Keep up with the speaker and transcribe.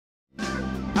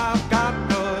I've got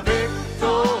the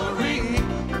victory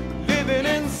living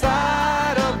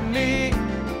inside of me.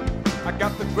 I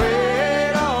got the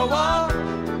greater one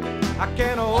I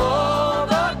can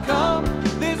overcome.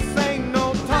 This ain't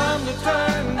no time to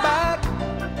turn back,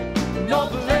 no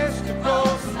place to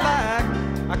go slack.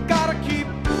 I gotta keep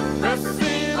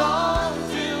pressing on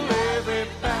till every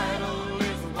battle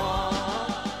is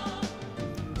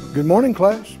won. Good morning,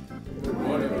 class. Good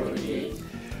morning, Brother Keith.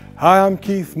 Hi, I'm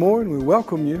Keith Moore, and we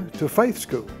welcome you to Faith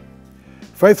School.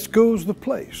 Faith School is the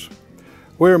place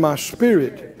where my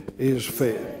spirit is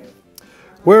fed,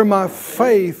 where my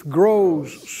faith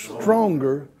grows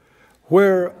stronger,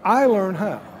 where I learn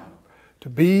how to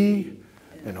be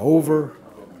an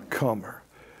overcomer.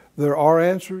 There are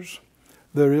answers,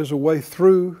 there is a way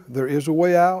through, there is a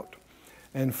way out,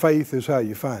 and faith is how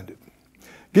you find it.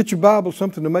 Get your Bible,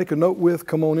 something to make a note with.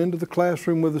 Come on into the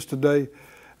classroom with us today,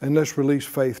 and let's release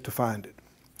faith to find it.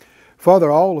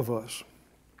 Father, all of us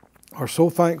are so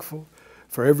thankful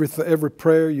for every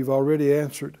prayer you've already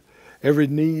answered, every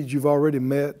need you've already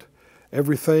met,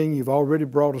 everything you've already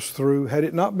brought us through. Had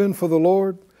it not been for the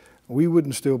Lord, we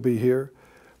wouldn't still be here.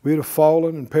 We'd have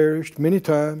fallen and perished many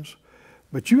times.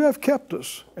 But you have kept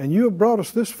us, and you have brought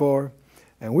us this far,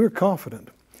 and we're confident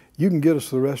you can get us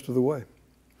the rest of the way.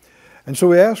 And so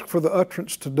we ask for the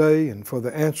utterance today and for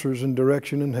the answers and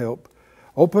direction and help.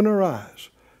 Open our eyes.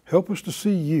 Help us to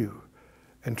see you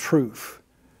and truth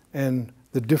and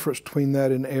the difference between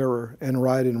that and error and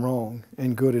right and wrong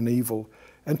and good and evil,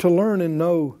 and to learn and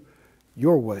know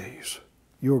your ways,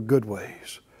 your good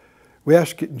ways. We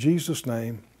ask it in Jesus'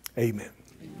 name. Amen.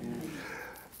 Amen.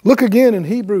 Look again in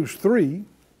Hebrews 3.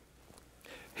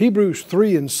 Hebrews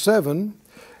 3 and 7.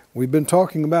 We've been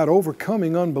talking about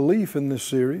overcoming unbelief in this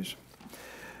series,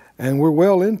 and we're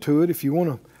well into it. If you want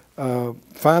to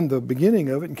find the beginning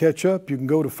of it and catch up, you can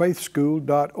go to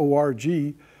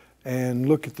faithschool.org and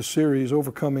look at the series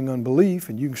Overcoming Unbelief,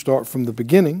 and you can start from the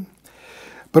beginning.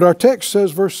 But our text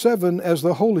says, verse 7, as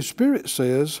the Holy Spirit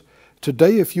says,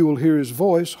 today if you will hear His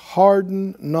voice,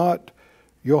 harden not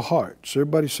your hearts.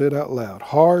 Everybody say it out loud.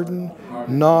 Harden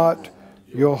not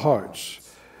your hearts.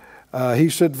 He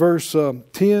said, verse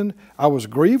 10, I was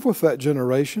grieved with that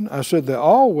generation. I said, they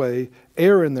always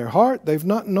err in their heart. They've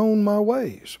not known my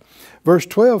ways. Verse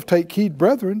 12, take heed,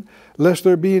 brethren, lest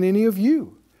there be in any of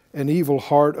you an evil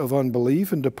heart of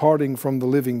unbelief and departing from the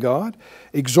living God.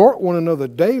 Exhort one another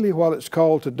daily while it's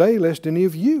called today, lest any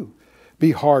of you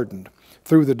be hardened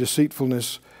through the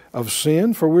deceitfulness of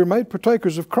sin. For we're made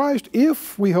partakers of Christ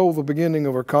if we hold the beginning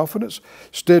of our confidence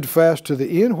steadfast to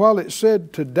the end. While it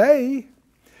said today,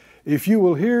 if you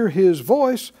will hear His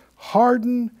voice,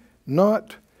 harden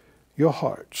not your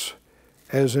hearts,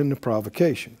 as in the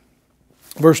provocation.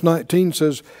 Verse 19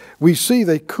 says, we see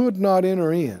they could not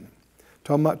enter in,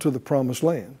 talking about to the promised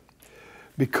land,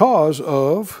 because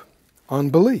of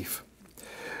unbelief.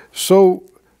 So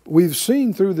we've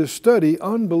seen through this study,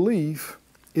 unbelief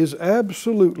is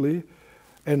absolutely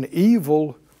an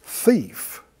evil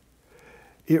thief.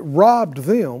 It robbed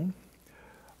them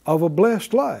of a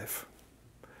blessed life.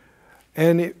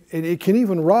 And it can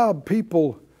even rob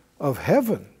people of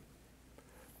heaven,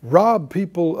 rob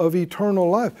people of eternal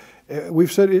life.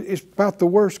 We've said it's about the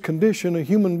worst condition a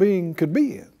human being could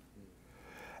be in.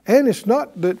 And it's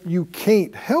not that you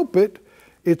can't help it,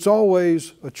 it's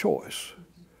always a choice,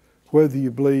 whether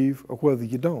you believe or whether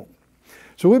you don't.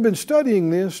 So we've been studying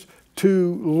this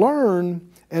to learn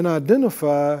and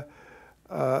identify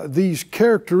these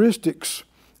characteristics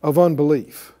of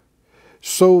unbelief,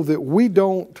 so that we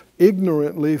don't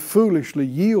ignorantly, foolishly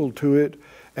yield to it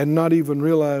and not even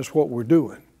realize what we're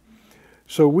doing.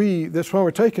 So that's why we're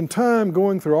taking time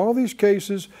going through all these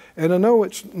cases, and I know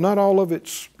it's not all of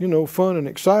it's, fun and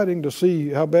exciting to see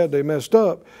how bad they messed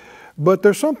up, but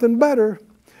there's something better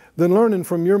than learning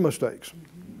from your mistakes,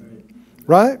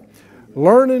 right?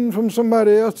 Learning from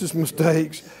somebody else's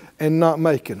mistakes and not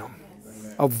making them.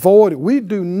 Avoid it. We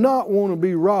do not want to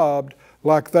be robbed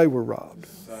like they were robbed.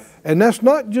 And that's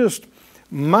not just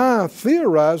my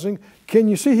theorizing. Can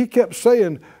you see he kept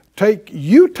saying, take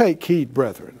heed,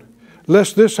 brethren,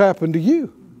 lest this happen to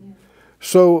you.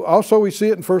 So also we see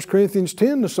it in 1 Corinthians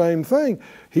 10, the same thing.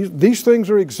 These things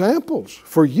are examples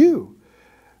for you.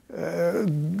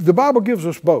 The Bible gives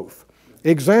us both.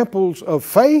 Examples of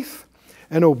faith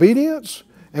and obedience,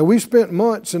 and we spent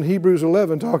months in Hebrews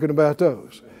 11 talking about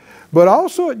those. But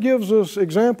also it gives us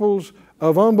examples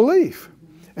of unbelief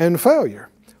and failure,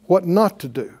 what not to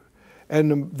do.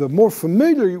 And the more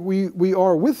familiar we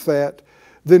are with that,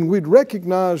 then we'd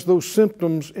recognize those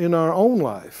symptoms in our own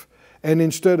life. And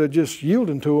instead of just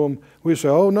yielding to them, we say,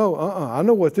 oh no, I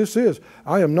know what this is.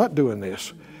 I am not doing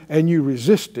this. and you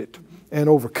resist it and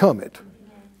overcome it.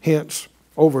 Hence,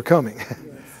 overcoming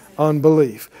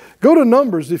unbelief. Go to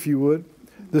Numbers, if you would,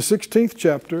 the 16th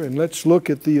chapter, and let's look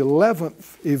at the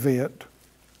 11th event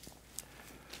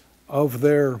of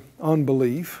their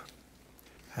unbelief.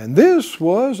 And this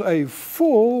was a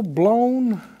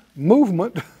full-blown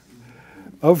movement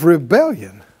of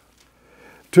rebellion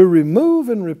to remove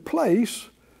and replace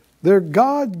their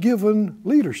God-given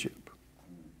leadership.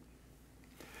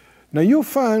 Now you'll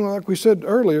find, like we said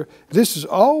earlier, this is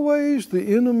always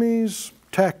the enemy's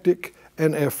tactic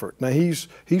and effort. Now he's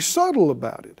subtle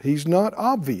about it. He's not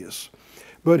obvious.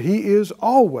 But he is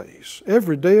always,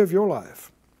 every day of your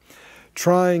life,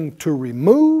 trying to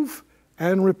remove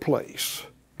and replace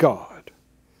God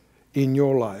in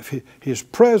your life. His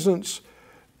presence,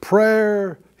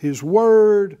 prayer, His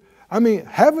Word. I mean,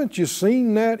 haven't you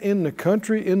seen that in the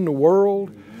country, in the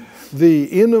world?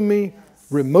 The enemy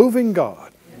removing God.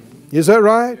 Is that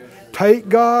right? Take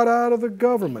God out of the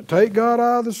government. Take God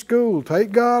out of the school.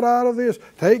 Take God out of this.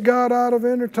 Take God out of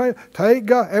entertainment. Take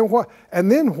God, and what?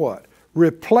 And then what?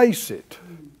 Replace it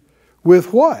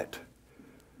with what?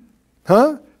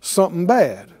 Huh? Something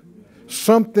bad.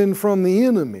 Something from the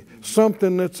enemy.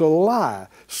 Something that's a lie.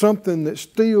 Something that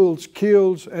steals,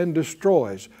 kills, and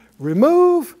destroys.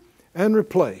 Remove and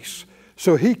replace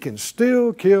so he can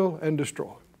still kill and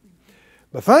destroy.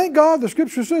 But thank God the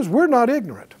Scripture says we're not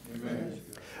ignorant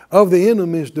of the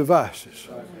enemy's devices.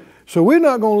 So we're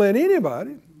not going to let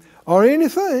anybody or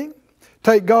anything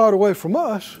take God away from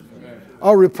us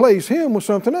or replace Him with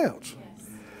something else.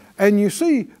 And you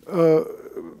see,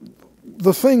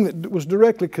 the thing that was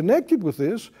directly connected with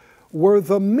this were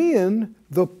the men,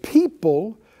 the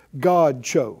people God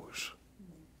chose.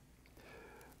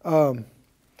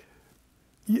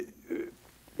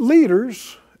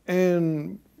 Leaders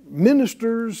and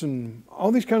ministers and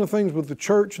all these kind of things with the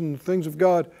church and the things of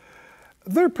God,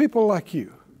 they're people like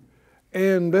you.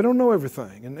 And they don't know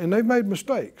everything. And they've made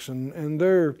mistakes. And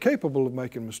they're capable of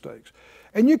making mistakes.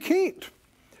 And you can't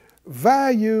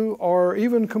value or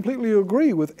even completely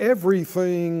agree with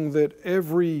everything that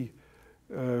every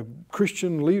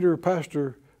Christian leader,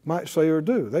 pastor might say or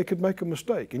do. They could make a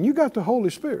mistake. And you got the Holy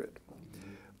Spirit.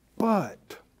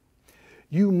 But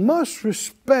you must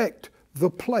respect the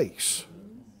place,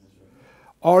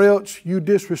 or else you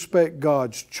disrespect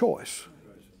God's choice.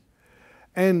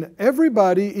 And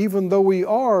everybody, even though we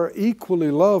are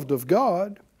equally loved of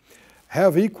God,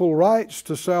 have equal rights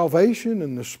to salvation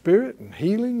and the Spirit and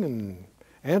healing and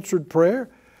answered prayer,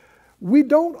 we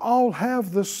don't all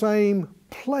have the same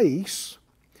place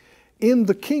in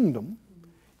the kingdom,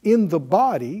 in the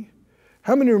body.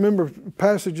 How many remember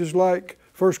passages like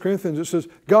 1 Corinthians that says,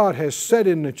 God has set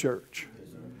in the church,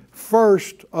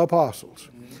 first apostles,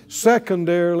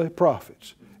 secondarily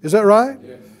prophets. Is that right?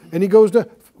 Yes. And he goes down.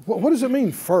 What does it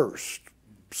mean, first,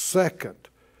 second,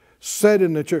 set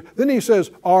in the church? Then he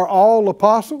says, are all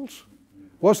apostles?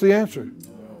 What's the answer?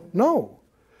 No.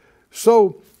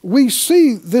 So we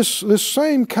see this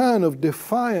same kind of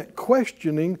defiant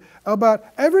questioning about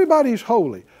everybody's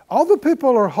holy. All the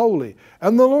people are holy,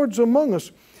 and the Lord's among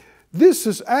us. This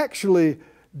is actually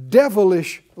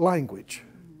devilish language,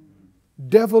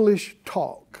 devilish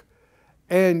talk.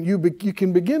 And you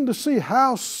can begin to see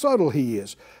how subtle he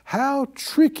is, how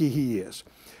tricky he is.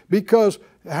 Because,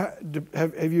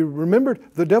 have you remembered,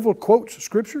 the devil quotes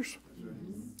Scriptures?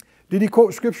 Did he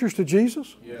quote Scriptures to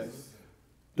Jesus? Yes.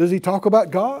 Does he talk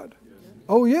about God? Yes.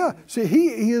 Oh yeah. See,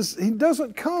 he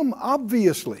doesn't come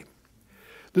obviously.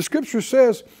 The Scripture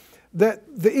says that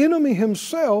the enemy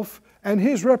himself and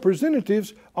his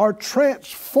representatives are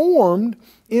transformed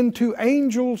into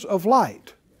angels of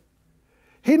light.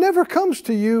 He never comes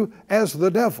to you as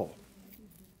the devil.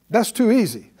 That's too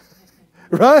easy,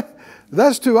 right?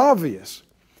 That's too obvious.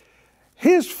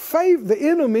 The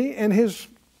enemy and his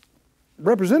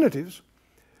representatives,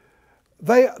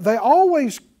 they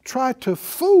always try to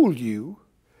fool you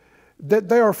that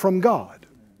they are from God.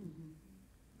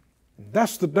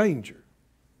 That's the danger.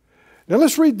 Now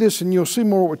let's read this and you'll see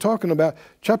more what we're talking about.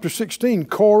 Chapter 16,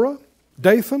 Korah,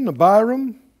 Dathan,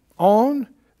 Abiram, On.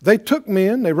 They took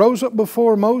men, they rose up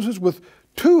before Moses with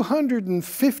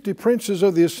 250 princes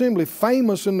of the assembly,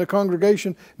 famous in the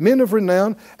congregation, men of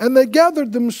renown, and they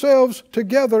gathered themselves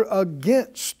together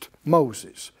against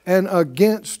Moses and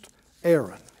against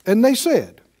Aaron. And they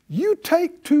said, you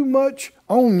take too much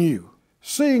on you,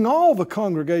 seeing all the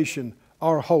congregation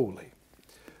are holy.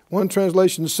 One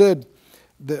translation said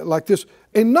like this,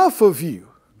 enough of you.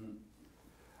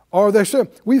 Or they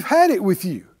said, we've had it with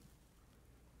you,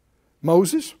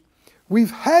 Moses.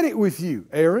 We've had it with you,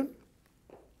 Aaron.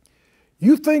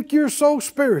 You think you're so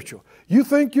spiritual. You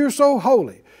think you're so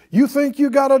holy. You think you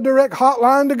got a direct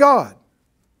hotline to God.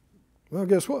 Well,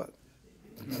 guess what?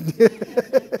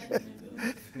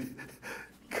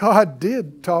 God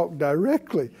did talk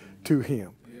directly to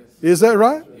him. Yes. Is that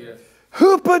right? Yes.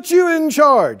 Who put you in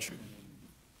charge?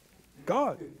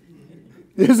 God.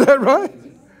 Is that right?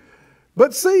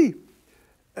 But see,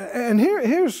 and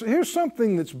here's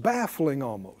something that's baffling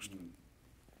almost.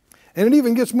 And it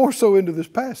even gets more so into this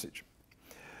passage.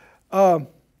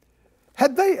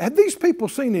 Had these people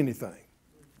seen anything?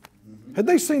 Had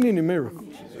they seen any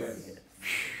miracles? Yes.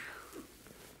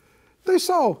 They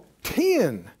saw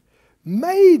 10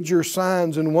 major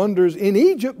signs and wonders in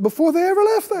Egypt before they ever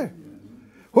left there.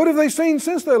 What have they seen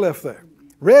since they left there?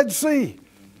 Red Sea,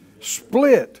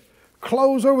 split,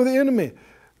 close over the enemy,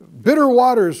 bitter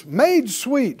waters made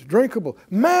sweet, drinkable,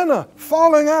 manna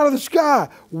falling out of the sky,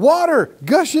 water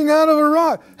gushing out of a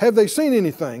rock. Have they seen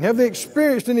anything? Have they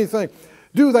experienced anything?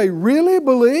 Do they really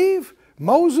believe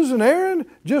Moses and Aaron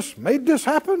just made this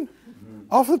happen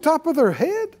off the top of their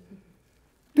head?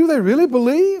 Do they really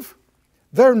believe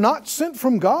they're not sent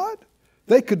from God?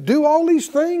 They could do all these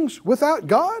things without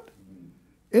God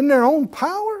in their own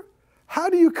power? How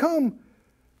do you come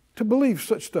to believe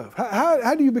such stuff?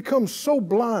 How do you become so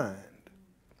blind,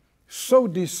 so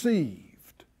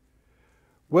deceived?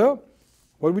 Well,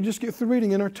 what did we just get through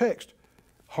reading in our text?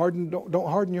 Don't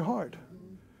harden your heart.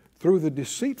 Through the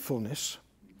deceitfulness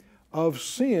of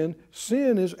sin.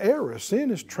 Sin is error. Sin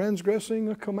is transgressing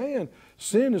a command.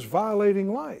 Sin is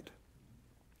violating light.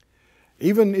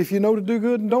 Even if you know to do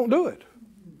good and don't do it.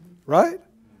 Right?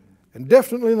 And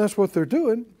definitely that's what they're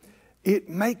doing. It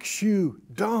makes you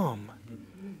dumb.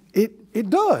 It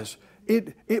does.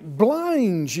 It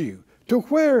blinds you to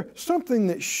where something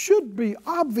that should be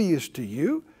obvious to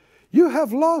you, you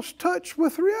have lost touch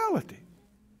with reality.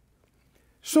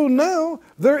 So now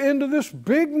they're into this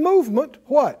big movement.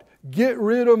 What? Get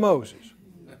rid of Moses.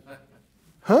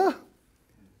 Huh?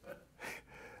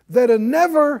 That had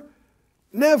never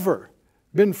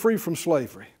been free from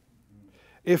slavery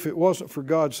if it wasn't for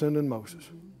God sending Moses.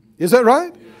 Is that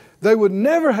right? They would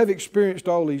never have experienced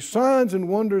all these signs and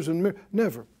wonders and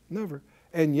miracles. Never.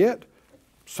 And yet,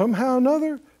 somehow or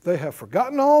another, they have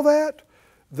forgotten all that.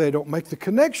 They don't make the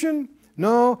connection.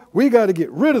 No, we got to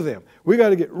get rid of them. We got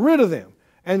to get rid of them.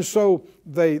 And so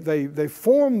they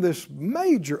form this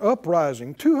major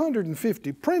uprising,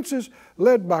 250 princes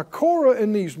led by Korah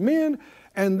and these men,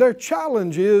 and their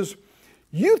challenge is,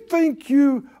 you think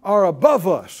you are above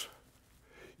us.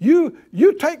 You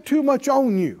take too much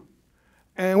on you,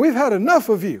 and we've had enough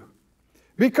of you,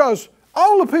 because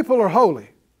all the people are holy,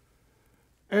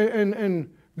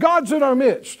 and God's in our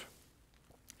midst.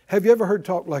 Have you ever heard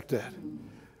talk like that?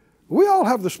 We all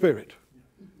have the Spirit.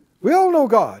 We all know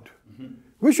God.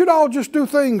 We should all just do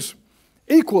things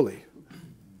equally,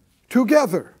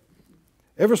 together.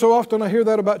 Ever so often I hear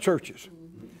that about churches,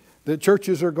 that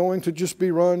churches are going to just be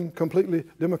run completely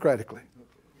democratically.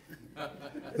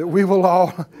 That we will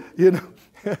all,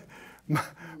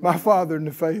 my father in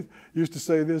the faith used to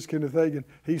say this, Kenneth Hagin.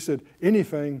 He said,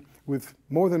 anything with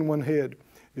more than one head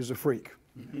is a freak.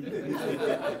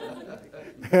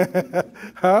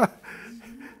 Huh?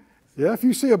 Yeah, if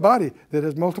you see a body that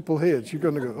has multiple heads, you're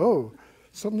going to go, oh,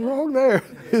 something wrong there.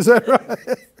 Is that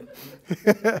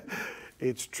right?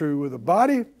 It's true with a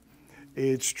body.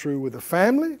 It's true with a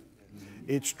family.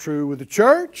 It's true with the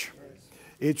church.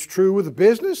 It's true with a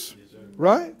business.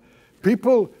 Right?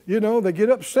 People, they get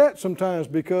upset sometimes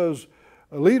because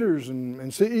leaders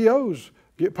and CEOs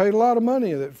get paid a lot of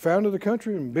money that founded the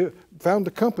country and found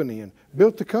the company and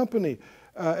built the company.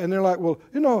 And they're like, well,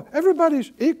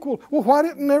 everybody's equal. Well, why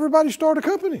didn't everybody start a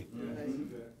company?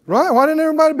 Right? Why didn't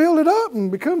everybody build it up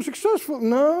and become successful?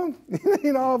 No, it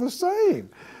ain't all the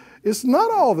same. It's not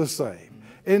all the same.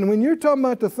 And when you're talking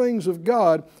about the things of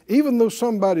God, even though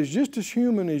somebody's just as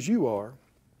human as you are,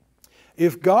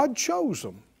 if God chose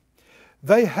them,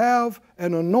 they have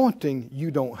an anointing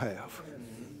you don't have.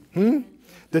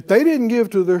 That they didn't give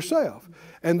to themselves.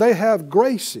 And they have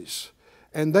graces.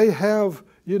 And they have,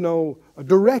 a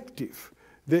directive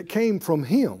that came from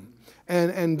Him.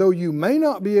 And though you may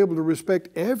not be able to respect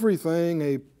everything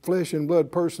a flesh and blood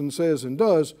person says and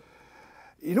does,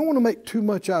 you don't want to make too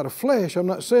much out of flesh. I'm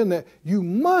not saying that. You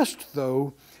must,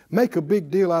 though, make a big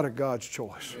deal out of God's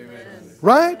choice. Amen.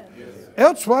 Right? Yes.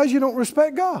 Elsewise, you don't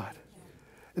respect God.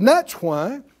 And that's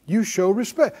why you show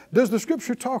respect. Does the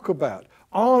Scripture talk about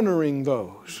honoring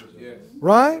those? Yes.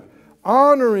 Right?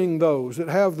 Honoring those that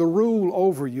have the rule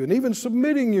over you and even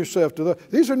submitting yourself to those.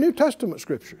 These are New Testament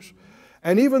Scriptures.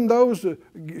 And even those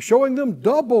showing them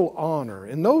double honor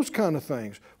and those kind of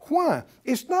things. Why?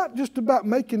 It's not just about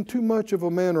making too much of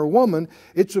a man or woman.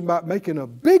 It's about making a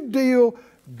big deal.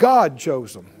 God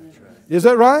chose them. Is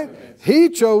that right? He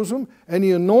chose them, and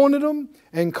He anointed them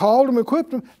and called them,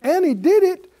 equipped them, and He did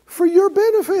it for your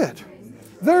benefit.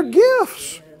 They're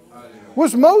gifts.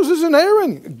 Was Moses and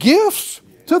Aaron gifts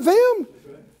to them?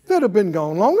 They'd have been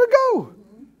gone long ago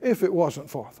if it wasn't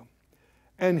for them.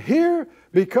 And here,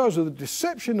 because of the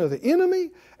deception of the enemy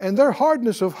and their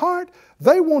hardness of heart,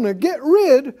 they want to get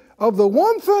rid of the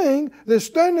one thing that's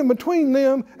standing between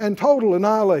them and total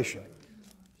annihilation.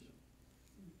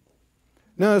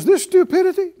 Now, is this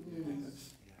stupidity?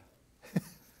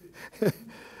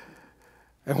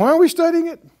 And why are we studying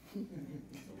it?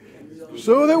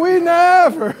 So that we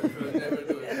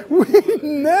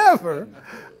never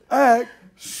act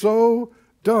so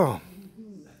dumb.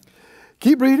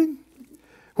 Keep reading.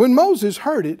 When Moses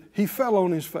heard it, he fell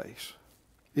on his face.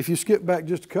 If you skip back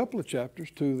just a couple of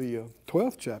chapters to the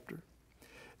 12th chapter,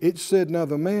 it said, now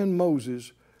the man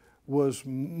Moses was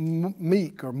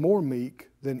meek or more meek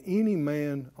than any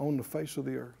man on the face of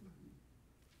the earth.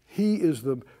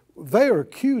 They are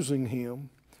accusing him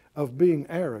of being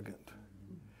arrogant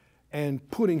and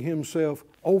putting himself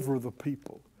over the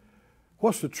people.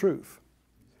 What's the truth?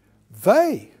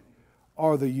 They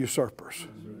are the usurpers.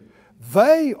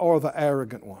 They are the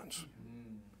arrogant ones.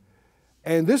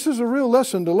 And this is a real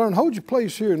lesson to learn. Hold your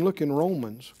place here and look in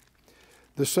Romans,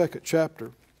 the 2nd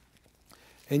chapter.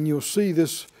 And you'll see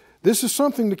this. This is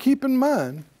something to keep in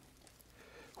mind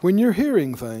when you're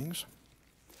hearing things,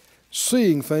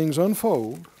 seeing things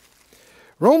unfold.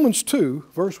 Romans 2,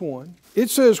 verse 1.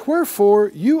 It says, wherefore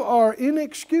you are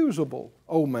inexcusable,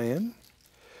 O man,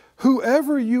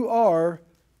 whoever you are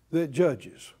that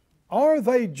judges. Are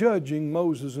they judging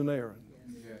Moses and Aaron?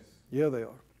 Yes. Yeah, they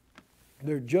are.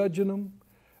 They're judging them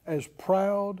as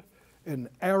proud and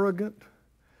arrogant.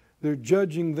 They're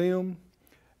judging them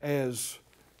as,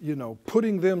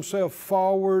 putting themselves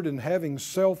forward and having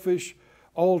selfish,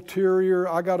 ulterior,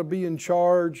 I got to be in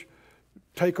charge,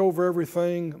 take over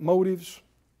everything motives.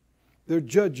 They're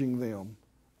judging them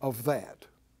of that.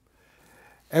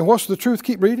 And what's the truth?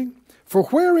 Keep reading. For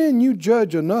wherein you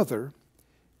judge another,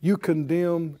 you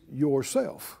condemn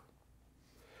yourself.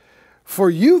 For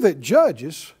you that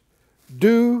judges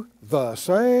do the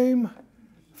same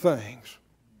things.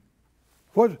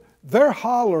 What they're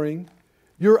hollering,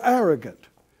 you're arrogant.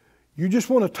 You just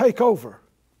want to take over.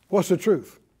 What's the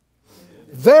truth?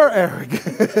 They're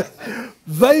arrogant.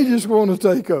 They just want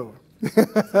to take over.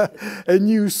 And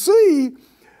you see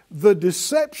the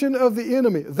deception of the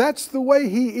enemy. That's the way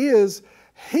he is.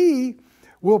 He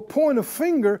will point a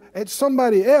finger at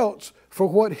somebody else for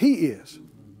what he is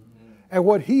and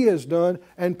what he has done.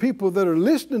 And people that are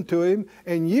listening to him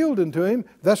and yielding to him,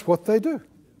 that's what they do.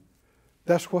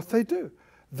 That's what they do.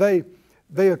 They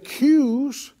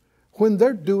accuse when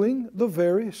they're doing the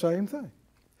very same thing.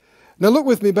 Now look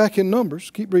with me back in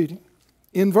Numbers. Keep reading.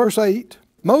 In verse 8,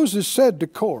 Moses said to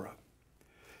Korah,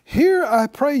 hear, I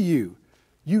pray you,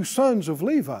 you sons of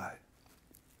Levi,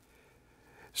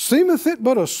 seemeth it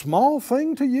but a small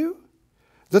thing to you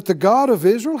that the God of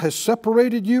Israel has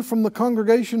separated you from the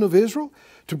congregation of Israel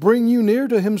to bring you near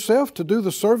to Himself to do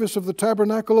the service of the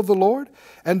tabernacle of the Lord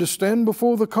and to stand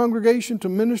before the congregation to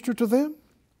minister to them?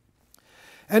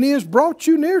 And He has brought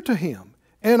you near to Him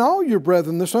and all your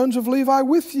brethren, the sons of Levi,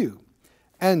 with you.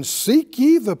 And seek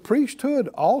ye the priesthood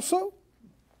also?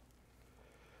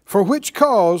 For which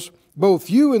cause both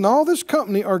you and all this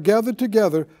company are gathered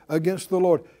together against the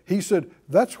Lord. He said,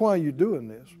 that's why you're doing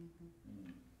this.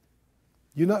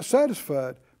 You're not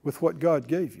satisfied with what God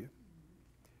gave you.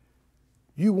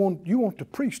 You want the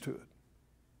priesthood.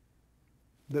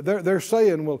 They're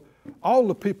saying, well, all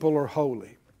the people are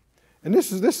holy. And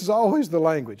this is always the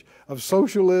language of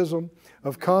socialism,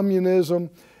 of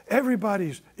communism.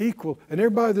 Everybody's equal and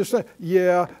everybody's the same.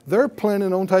 Yeah, they're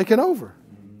planning on taking over.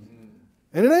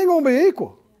 And it ain't going to be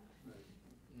equal.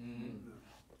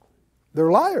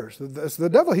 They're liars. That's the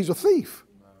devil. He's a thief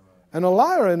and a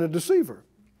liar and a deceiver.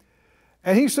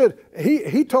 And he said,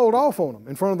 he told off on them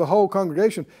in front of the whole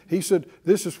congregation. He said,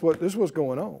 this is what's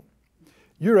going on.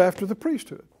 You're after the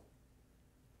priesthood.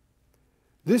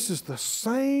 This is the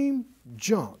same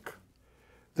junk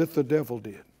that the devil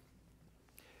did.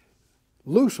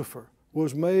 Lucifer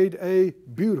was made a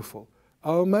beautiful,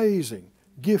 amazing,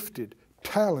 gifted,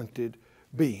 talented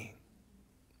being.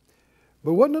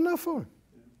 But wasn't enough for him.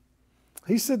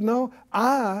 He said, no,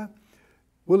 I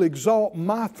will exalt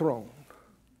my throne.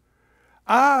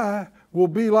 I will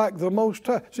be like the Most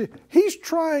High. See, he's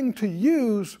trying to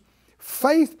use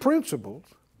faith principles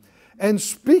and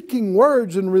speaking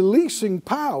words and releasing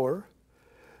power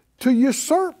to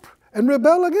usurp and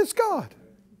rebel against God.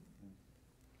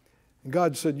 And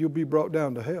God said, you'll be brought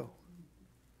down to hell.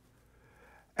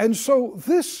 And so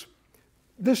this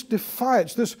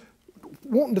defiance, this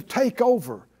wanting to take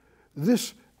over,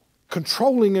 this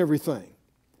controlling everything,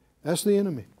 that's the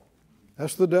enemy.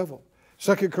 That's the devil.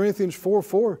 2 Corinthians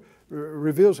 4:4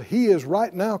 reveals he is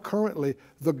right now currently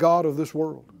the god of this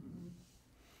world.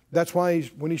 That's why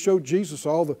when he showed Jesus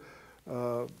all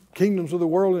the kingdoms of the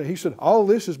world, he said, all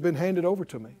this has been handed over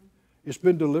to me. It's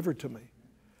been delivered to me.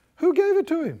 Who gave it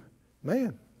to him?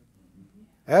 Man.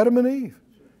 Adam and Eve.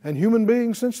 And human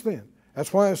beings since then.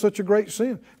 That's why it's such a great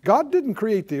sin. God didn't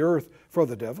create the earth for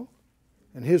the devil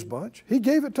and his bunch. He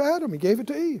gave it to Adam. He gave it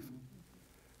to Eve.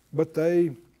 But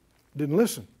they didn't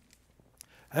listen.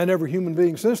 And every human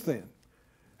being since then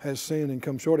has sinned and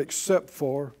come short except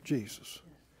for Jesus,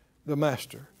 the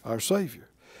Master, our Savior.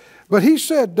 But he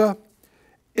said,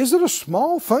 is it a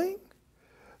small thing?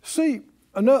 See,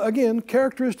 again,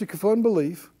 characteristic of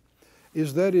unbelief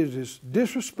is that it is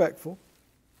disrespectful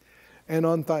and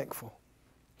unthankful.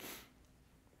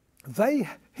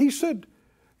 He said,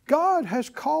 God has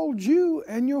called you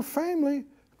and your family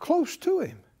close to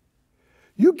Him.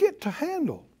 You get to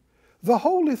handle the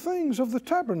holy things of the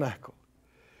tabernacle.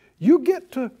 You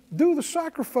get to do the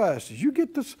sacrifices. You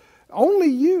get this.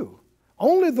 Only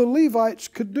the Levites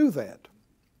could do that.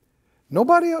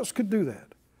 Nobody else could do that.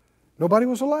 Nobody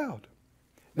was allowed.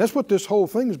 That's what this whole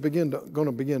thing is going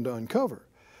to begin to uncover.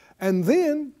 And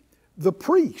then the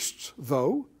priests,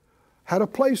 though, had a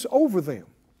place over them.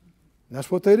 And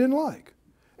that's what they didn't like.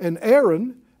 And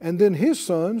Aaron and then his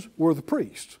sons were the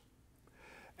priests.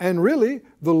 And really,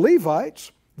 the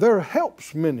Levites, their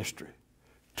helps ministry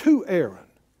to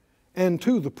Aaron and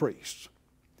to the priests.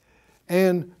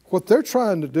 And what they're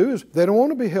trying to do is they don't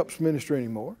want to be helps ministry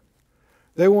anymore.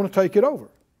 They want to take it over.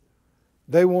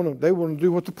 They want to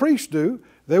do what the priests do.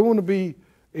 They want to be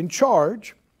in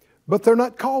charge, but they're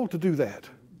not called to do that.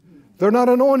 They're not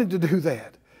anointed to do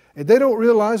that. And they don't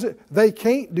realize it. They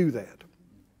can't do that.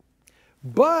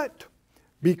 But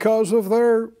because of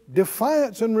their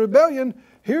defiance and rebellion,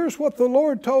 here's what the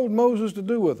Lord told Moses to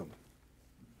do with them.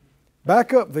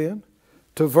 Back up then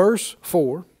to verse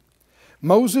 4.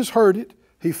 Moses heard it.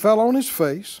 He fell on his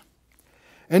face.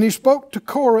 And he spoke to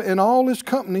Korah and all his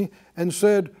company and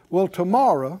said, well,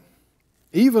 tomorrow,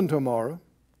 even tomorrow,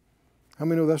 how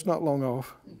many know that's not long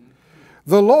off?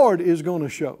 The Lord is going to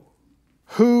show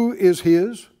who is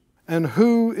His and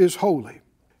who is holy.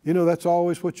 You know, that's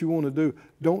always what you want to do.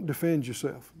 Don't defend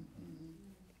yourself.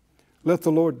 Let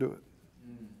the Lord do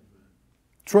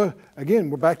it. Again,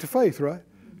 we're back to faith, right?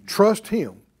 Trust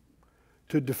Him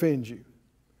to defend you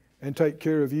and take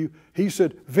care of you. He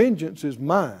said, vengeance is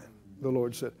mine, the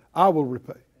Lord said. I will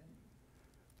repay.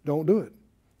 Don't do it.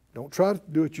 Don't try to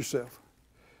do it yourself.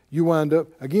 You wind up,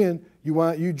 again,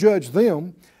 you judge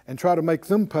them and try to make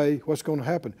them pay. What's going to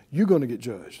happen? You're going to get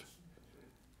judged.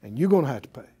 And you're going to have to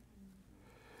pay.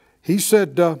 He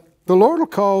said, the Lord will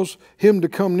cause him to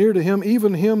come near to him,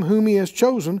 even him whom He has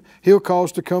chosen, He'll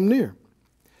cause to come near.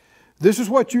 This is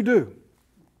what you do.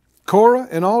 Korah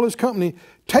and all his company,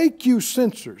 take you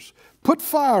censers, put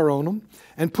fire on them,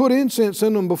 and put incense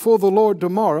in them before the Lord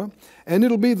tomorrow, and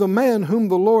it'll be the man whom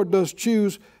the Lord does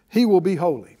choose, he will be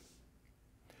holy.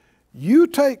 You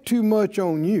take too much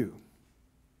on you,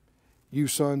 you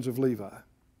sons of Levi.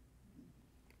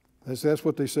 That's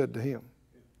what they said to him.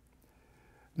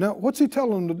 Now, what's he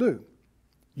telling them to do?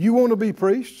 You want to be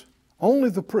priests? Only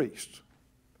the priests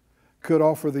could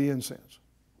offer the incense.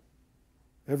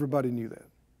 Everybody knew that.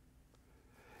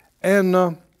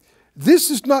 And this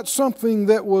is not something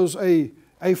that was a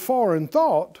foreign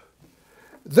thought.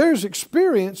 There's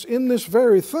experience in this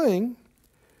very thing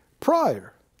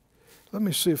prior. Let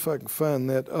me see if I can find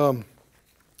that.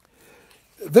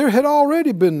 There had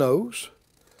already been those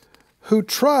who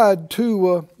tried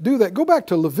to do that. Go back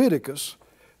to Leviticus,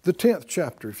 the 10th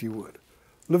chapter, if you would.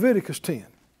 Leviticus 10.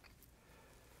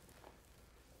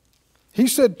 He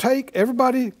said, take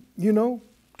everybody,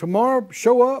 tomorrow,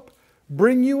 show up,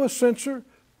 bring you a censer,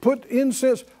 put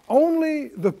incense. Only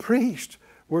the priests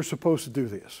were supposed to do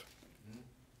this.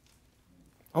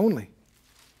 Only.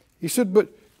 He said, but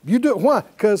you do it. Why?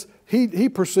 Because he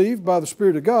perceived by the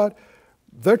Spirit of God,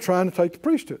 they're trying to take the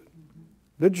priesthood.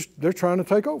 They're trying to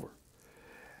take over.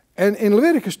 And in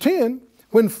Leviticus 10,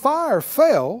 when fire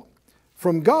fell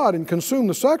from God and consumed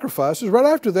the sacrifices, right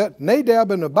after that, Nadab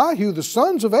and Abihu, the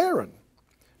sons of Aaron,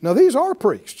 now these are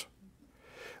priests,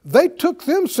 they took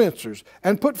them censers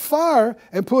and put fire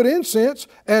and put incense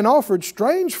and offered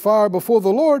strange fire before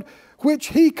the Lord, which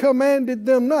He commanded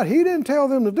them not. He didn't tell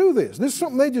them to do this. This is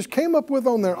something they just came up with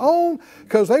on their own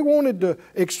because they wanted to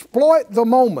exploit the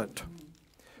moment.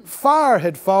 Fire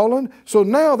had fallen, so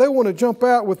now they want to jump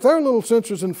out with their little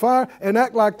censers and fire and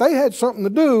act like they had something to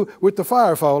do with the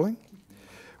fire falling.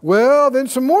 Well, then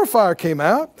some more fire came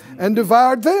out and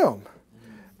devoured them,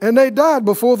 and they died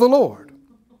before the Lord.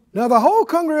 Now the whole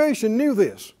congregation knew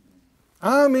this.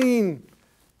 I mean,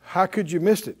 how could you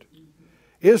miss it?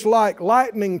 It's like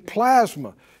lightning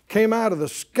plasma came out of the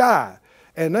sky,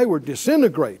 and they were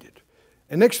disintegrated.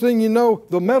 And next thing you know,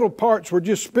 the metal parts were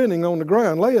just spinning on the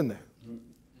ground, laying there.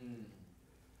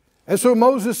 And so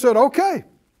Moses said, okay,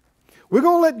 we're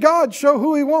going to let God show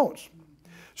who He wants.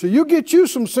 So you get you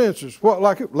some censers, what,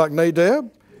 like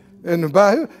Nadab and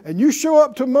Abihu, and you show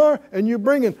up tomorrow and you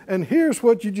bring in, and here's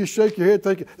what you just shake your head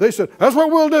thinking. They said, that's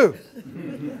what we'll do.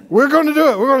 We're going to do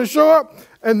it. We're going to show up.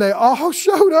 And they all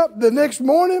showed up the next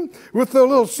morning with their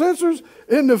little censers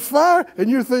in the fire, and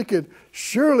you're thinking,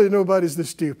 surely nobody's this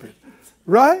stupid,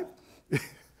 right?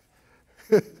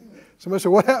 Somebody said,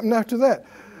 what happened after that?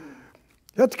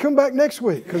 You have to come back next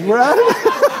week because we're out of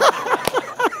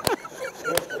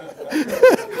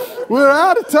we're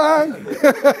out of time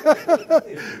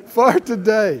for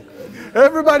today.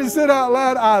 Everybody said out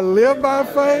loud, I live by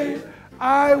faith,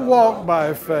 I walk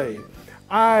by faith.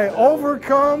 I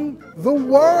overcome the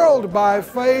world by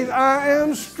faith. I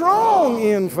am strong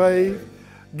in faith,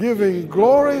 giving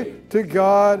glory to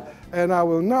God, and I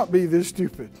will not be this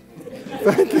stupid.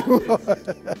 Thank you,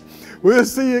 Lord. We'll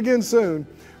see you again soon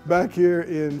back here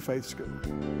in Faith School.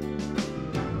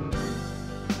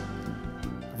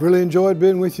 I've really enjoyed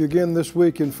being with you again this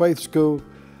week in Faith School.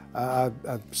 I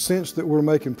sense that we're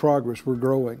making progress. We're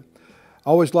growing. I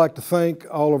always like to thank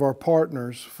all of our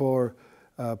partners for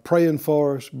praying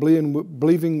for us,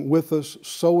 believing with us,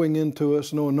 sowing into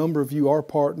us. I know a number of you are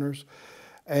partners.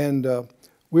 And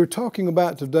we're talking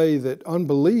about today that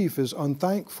unbelief is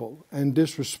unthankful and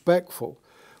disrespectful.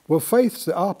 Well, faith's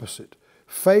the opposite.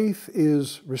 Faith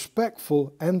is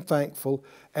respectful and thankful,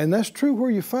 and that's true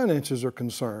where your finances are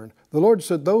concerned. The Lord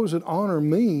said, those that honor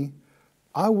me,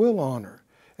 I will honor.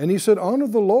 And He said, honor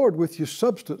the Lord with your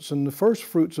substance and the first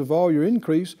fruits of all your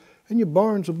increase, and your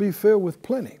barns will be filled with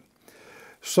plenty.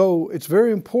 So it's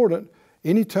very important,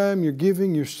 anytime you're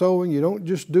giving, you're sowing, you don't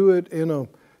just do it in a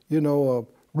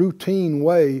routine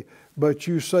way, but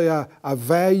you say, I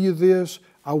value this,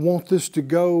 I want this to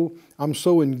go, I'm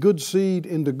sowing good seed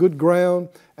into good ground,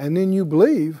 and then you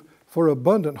believe for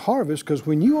abundant harvest, because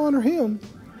when you honor Him,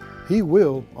 He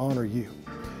will honor you.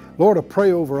 Lord, I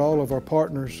pray over all of our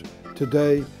partners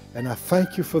today, and I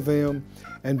thank You for them,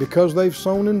 and because they've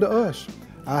sown into us,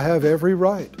 I have every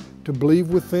right to believe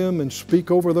with them and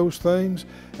speak over those things,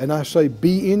 and I say,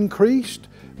 be increased,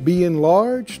 be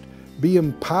enlarged, be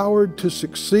empowered to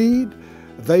succeed.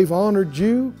 They've honored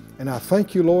You, and I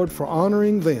thank You, Lord, for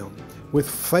honoring them with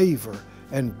favor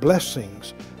and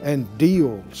blessings and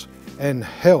deals and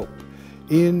help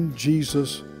in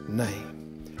Jesus'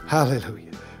 name.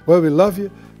 Hallelujah. Well, we love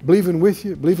you, believing with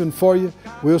you, believing for you.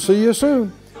 We'll see you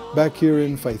soon back here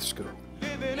in Faith School.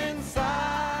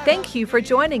 Thank you for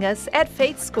joining us at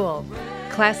Faith School.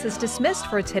 Class is dismissed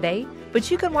for today, but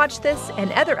you can watch this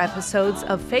and other episodes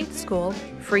of Faith School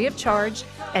free of charge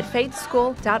at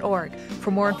faithschool.org.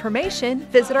 For more information,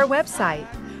 visit our website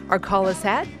or call us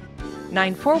at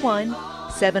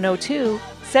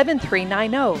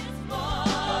 941-702-7390.